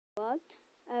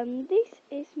This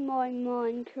is my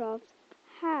Minecraft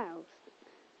house,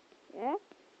 yeah?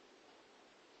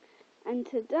 And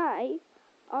today,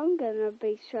 I'm gonna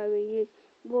be showing you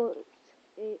what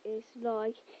it is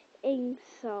like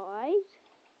inside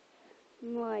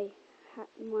my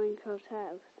Minecraft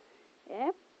house,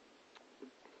 yeah?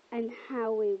 And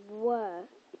how it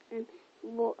works, and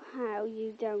how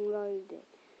you download it,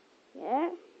 yeah?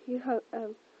 You have,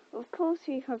 of course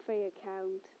you have an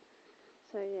account,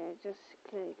 so yeah, just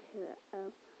click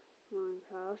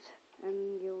Minecraft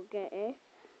and you'll get it.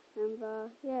 And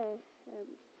yeah,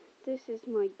 this is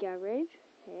my garage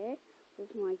here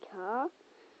with my car,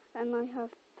 and I have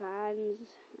fans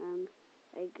and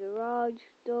a garage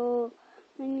door.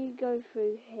 Then you go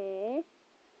through here,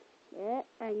 yeah,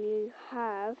 and you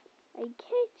have a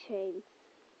kitchen,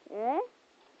 yeah,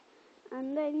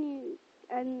 and then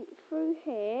and through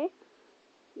here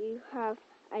you have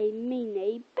a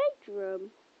mini bedroom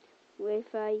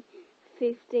with a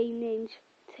 15-inch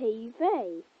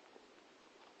TV,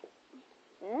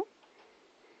 yeah?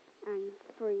 And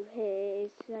through here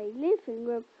is a living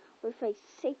room with a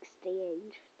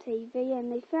 60-inch TV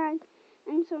and a fan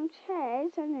and some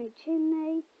chairs and a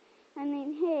chimney. And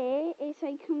in here is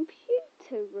a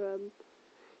computer room.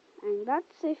 And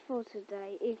that's it for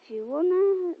today. If you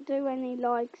wanna do any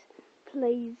likes,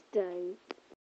 please do.